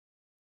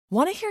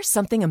Want to hear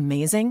something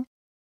amazing?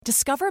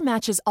 Discover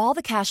matches all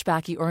the cash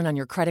back you earn on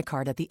your credit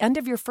card at the end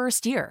of your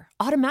first year,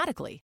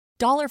 automatically,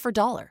 dollar for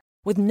dollar,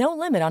 with no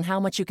limit on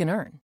how much you can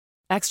earn.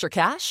 Extra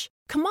cash?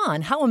 Come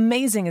on, how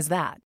amazing is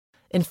that?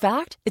 In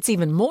fact, it's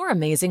even more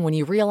amazing when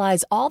you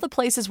realize all the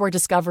places where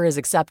Discover is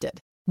accepted.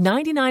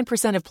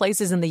 99% of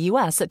places in the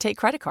U.S. that take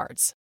credit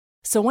cards.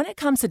 So when it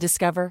comes to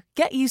Discover,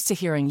 get used to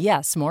hearing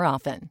yes more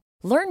often.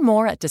 Learn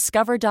more at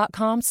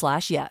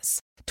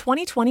discover.com/yes.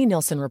 2020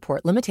 Nielsen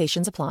Report.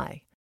 Limitations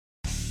apply.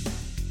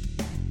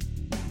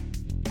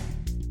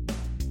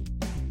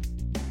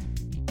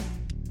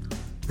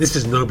 This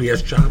is No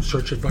BS Job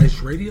Search Advice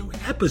Radio,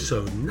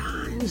 episode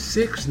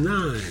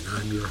 969.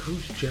 I'm your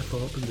host, Jeff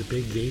Altman, the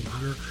Big Game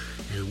Hunter,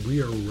 and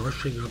we are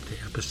rushing up to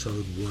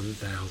episode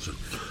 1000.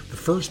 The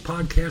first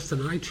podcast on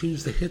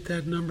iTunes to hit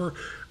that number,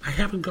 I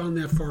haven't gone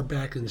that far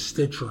back in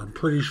Stitcher. I'm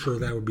pretty sure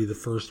that would be the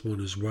first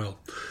one as well,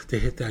 to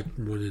hit that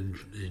one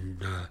in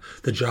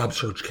the job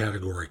search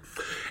category.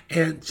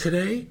 And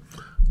today,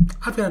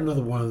 I've got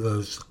another one of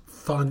those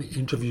fun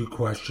interview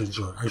questions,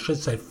 or I should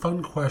say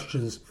fun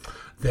questions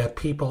that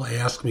people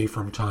ask me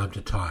from time to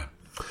time.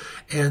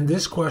 And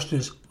this question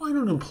is, why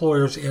don't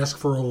employers ask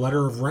for a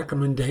letter of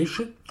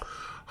recommendation?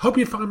 Hope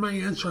you find my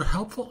answer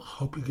helpful.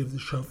 Hope you give the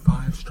show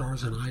 5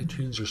 stars on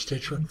iTunes or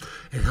Stitcher.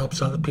 It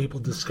helps other people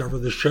discover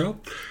the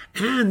show.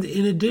 And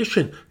in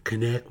addition,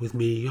 connect with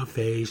me on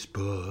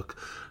Facebook.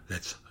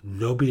 That's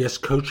No BS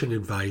Coaching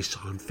Advice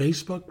on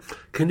Facebook.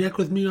 Connect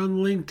with me on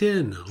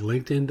LinkedIn,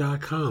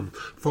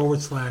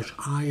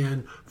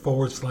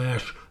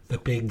 linkedin.com/IN/The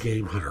Big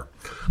Game Hunter.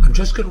 I'm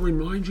just going to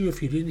remind you,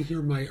 if you didn't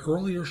hear my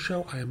earlier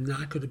show, I am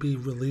not going to be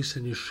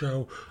releasing a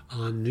show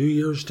on New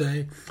Year's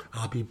Day.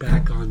 I'll be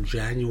back on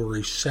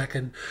January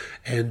 2nd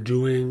and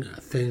doing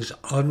things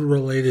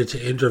unrelated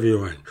to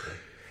interviewing.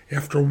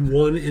 After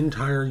one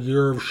entire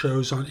year of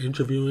shows on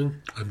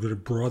interviewing, I'm going to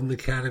broaden the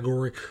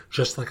category,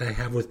 just like I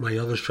have with my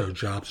other show,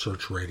 Job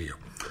Search Radio.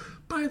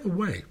 By the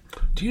way,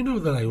 do you know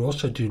that I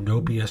also do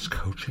No BS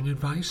Coaching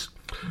Advice?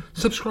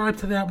 Subscribe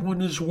to that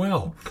one as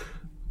well.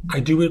 I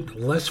do it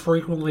less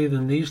frequently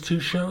than these two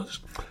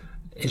shows.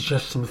 It's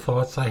just some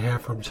thoughts I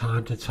have from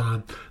time to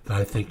time that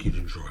I think you'd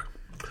enjoy.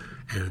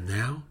 And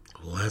now,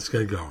 let's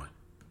get going.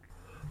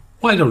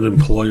 Why don't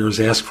employers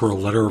ask for a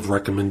letter of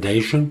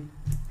recommendation?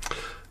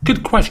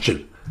 Good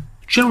question.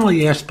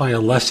 Generally asked by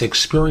a less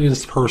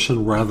experienced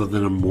person rather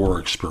than a more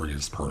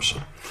experienced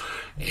person.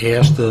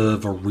 Asked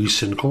of a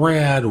recent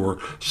grad or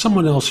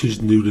someone else who's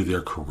new to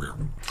their career.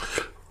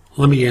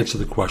 Let me answer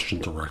the question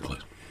directly.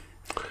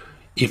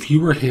 If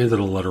you were handed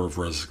a letter of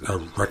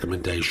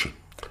recommendation,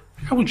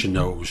 how would you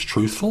know it was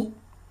truthful?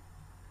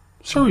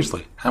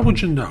 Seriously, how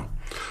would you know?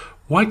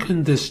 Why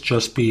couldn't this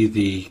just be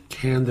the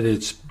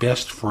candidate's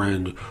best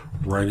friend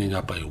writing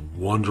up a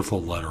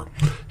wonderful letter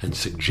and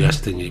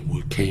suggesting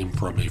it came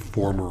from a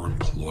former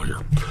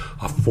employer,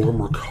 a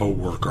former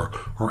coworker,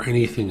 or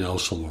anything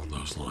else along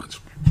those lines?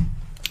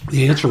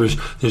 The answer is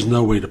there's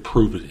no way to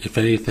prove it. If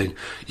anything,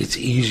 it's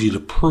easy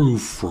to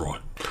prove fraud.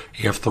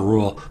 After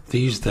all,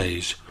 these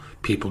days,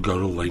 people go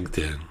to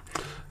LinkedIn,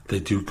 they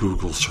do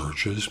Google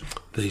searches,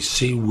 they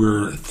see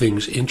where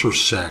things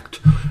intersect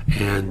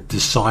and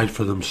decide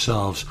for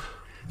themselves,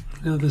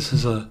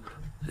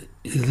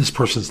 this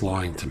person's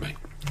lying to me.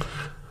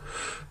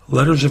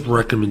 Letters of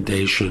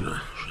recommendation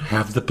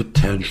have the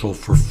potential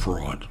for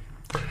fraud,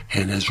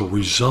 and as a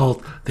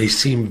result, they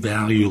seem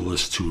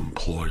valueless to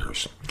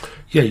employers.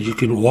 Yeah, you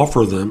can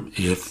offer them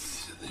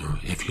if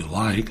you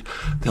like.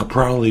 They'll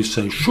probably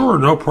say, sure,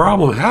 no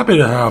problem, happy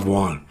to have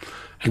one,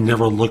 and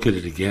never look at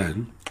it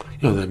again.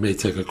 They may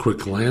take a quick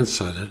glance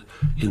at it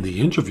in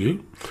the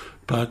interview,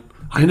 but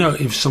I know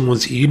if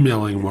someone's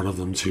emailing one of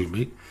them to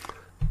me,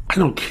 I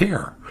don't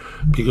care,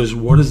 because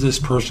what is this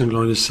person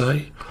going to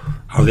say?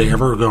 Are they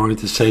ever going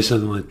to say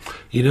something like,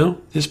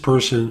 this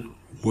person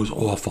was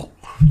awful.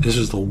 This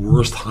is the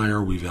worst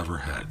hire we've ever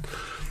had.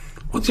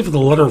 Once you have the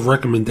letter of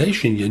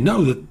recommendation, you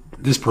know that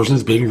this person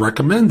is being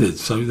recommended,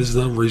 so there's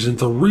no reason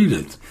to read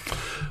it.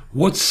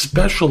 What's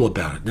special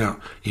about it?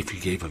 Now, if you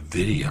gave a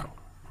video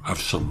of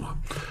someone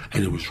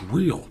and it was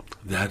real,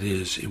 that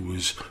is, it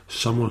was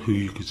someone who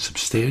you could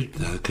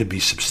be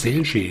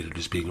substantiated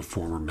as being a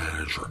former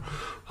manager,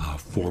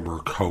 former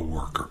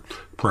coworker,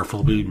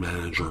 preferably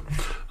manager,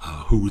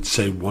 who would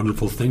say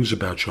wonderful things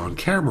about you on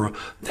camera,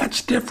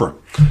 that's different.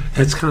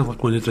 It's kind of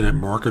like what internet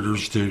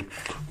marketers do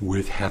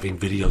with having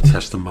video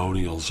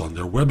testimonials on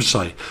their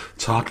website,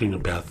 talking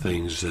about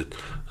things that,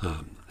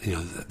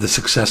 the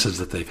successes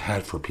that they've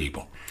had for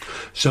people.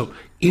 So,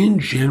 in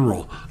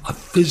general, a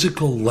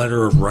physical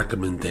letter of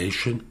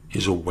recommendation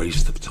is a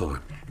waste of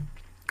time.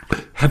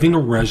 Having a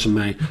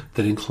resume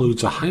that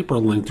includes a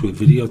hyperlink to a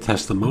video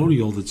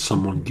testimonial that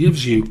someone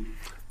gives you,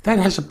 that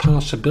has a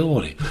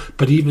possibility.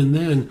 But even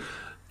then,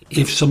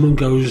 if someone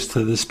goes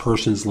to this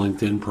person's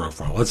LinkedIn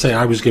profile, let's say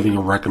I was giving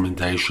a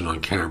recommendation on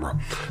camera,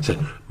 said,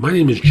 my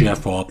name is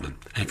Jeff Altman,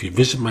 and if you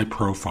visit my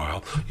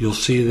profile, you'll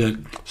see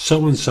that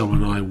so-and-so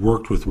and I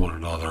worked with one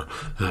another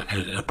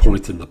at a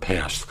point in the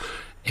past.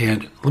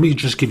 And let me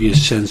just give you a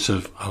sense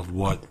of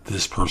what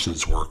this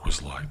person's work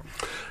was like.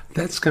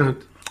 That's got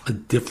a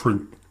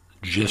different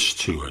gist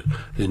to it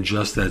than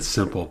just that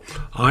simple.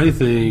 I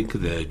think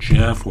that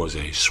Jeff was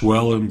a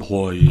swell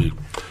employee.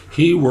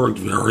 He worked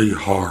very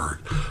hard.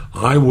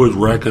 I would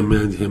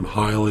recommend him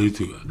highly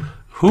to.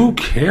 Who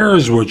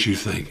cares what you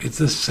think? It's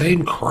the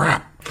same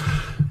crap.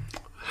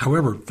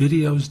 However,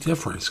 video is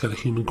different. It's got a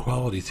human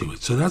quality to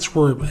it. So that's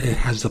where it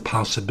has the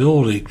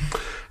possibility.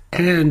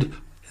 And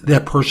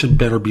that person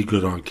better be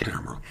good on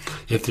camera.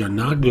 If they're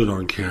not good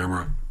on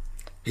camera,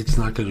 it's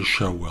not going to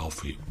show well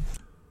for you.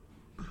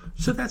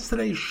 So that's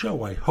today's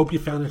show. I hope you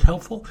found it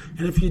helpful.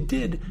 And if you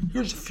did,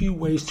 here's a few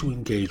ways to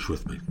engage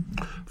with me.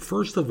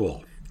 First of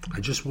all,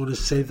 I just want to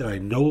say that I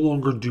no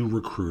longer do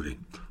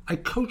recruiting. I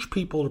coach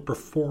people to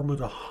perform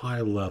at a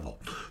high level.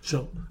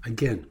 So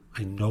again,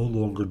 I no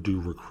longer do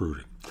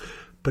recruiting.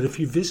 But if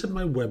you visit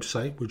my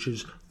website, which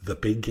is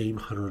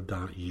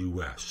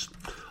thebiggamehunter.us,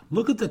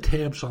 look at the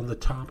tabs on the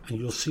top and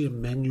you'll see a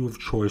menu of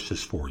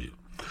choices for you.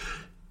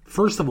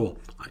 First of all,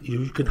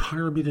 you can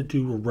hire me to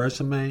do a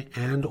resume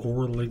and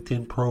or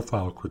LinkedIn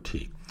profile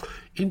critique,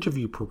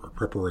 interview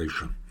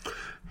preparation,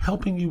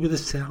 helping you with a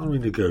salary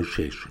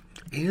negotiation,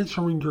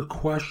 answering your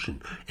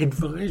question,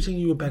 advising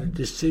you about a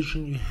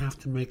decision you have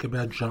to make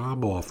about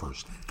job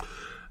offers.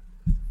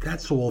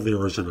 That's all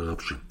there as an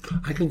option.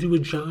 I can do a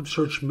job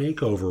search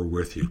makeover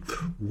with you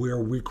where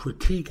we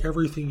critique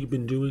everything you've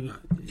been doing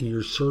in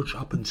your search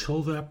up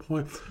until that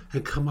point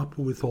and come up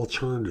with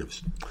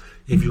alternatives.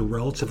 If you're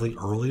relatively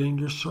early in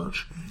your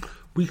search,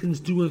 we can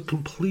do a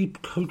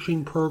complete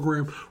coaching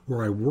program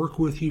where I work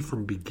with you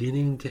from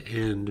beginning to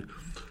end.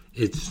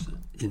 It's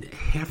in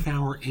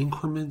half-hour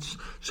increments,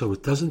 so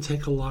it doesn't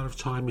take a lot of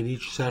time in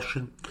each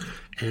session,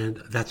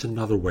 and that's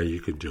another way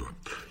you can do it.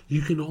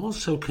 You can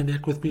also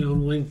connect with me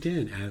on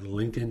LinkedIn at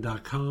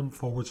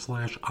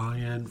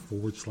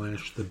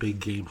linkedin.com/IN/The Big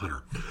Game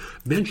Hunter.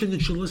 Mention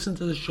that you listen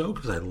to the show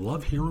because I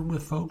love hearing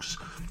with folks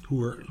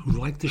who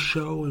like the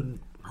show and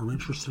are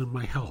interested in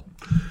my help.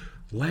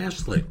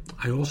 Lastly,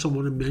 I also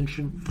want to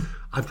mention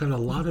I've got a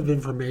lot of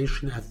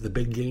information at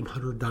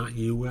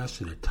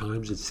thebiggamehunter.us, and at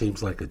times it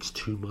seems like it's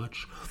too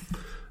much.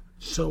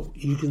 So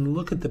you can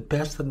look at the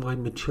best of my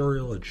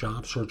material at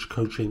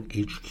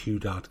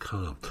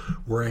JobSearchCoachingHQ.com,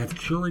 where I have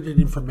curated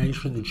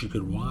information that you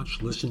can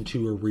watch, listen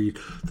to, or read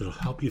that'll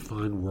help you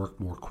find work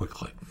more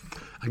quickly.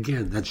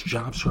 Again, that's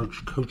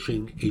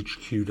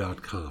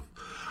JobSearchCoachingHQ.com.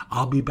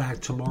 I'll be back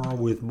tomorrow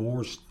with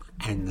more,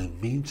 and in the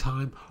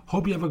meantime,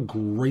 hope you have a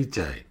great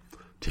day.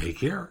 Take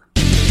care.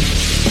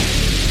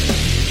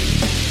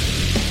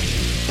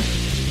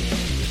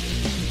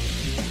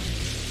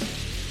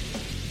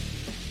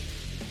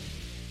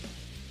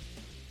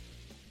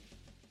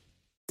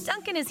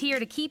 Dunkin' is here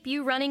to keep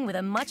you running with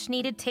a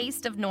much-needed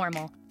taste of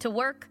normal. To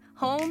work,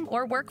 home,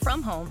 or work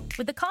from home,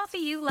 with the coffee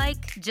you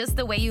like just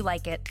the way you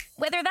like it.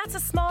 Whether that's a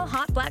small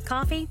hot black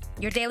coffee,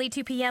 your daily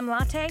 2 p.m.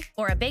 latte,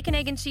 or a bacon,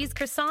 egg, and cheese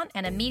croissant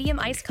and a medium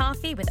iced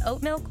coffee with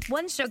oat milk,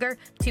 1 sugar,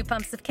 2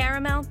 pumps of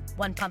caramel,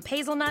 1 pump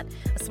hazelnut,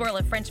 a swirl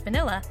of French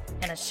vanilla,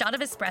 and a shot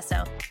of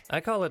espresso. I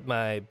call it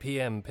my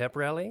PM pep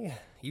rally.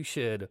 You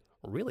should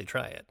really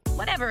try it.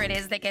 Whatever it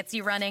is that gets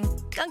you running,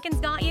 Dunkin's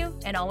got you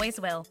and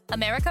always will.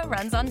 America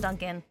runs on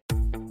Dunkin'.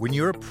 When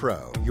you're a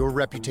pro, your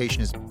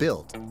reputation is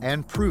built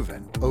and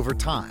proven over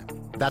time.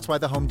 That's why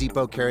the Home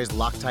Depot carries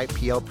Loctite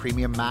PL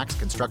Premium Max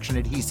construction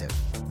adhesive,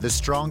 the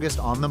strongest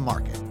on the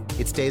market.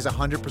 It stays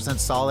 100%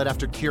 solid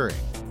after curing.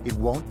 It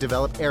won't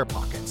develop air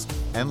pockets.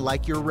 And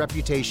like your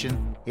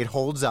reputation, it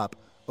holds up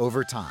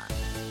over time.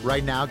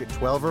 Right now, get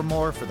 12 or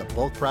more for the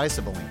bulk price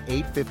of only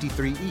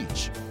 $8.53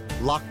 each.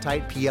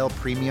 Loctite PL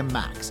Premium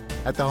Max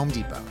at the Home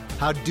Depot.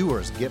 How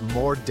doers get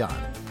more done.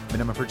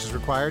 Minimum purchase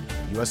required,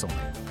 U.S. only.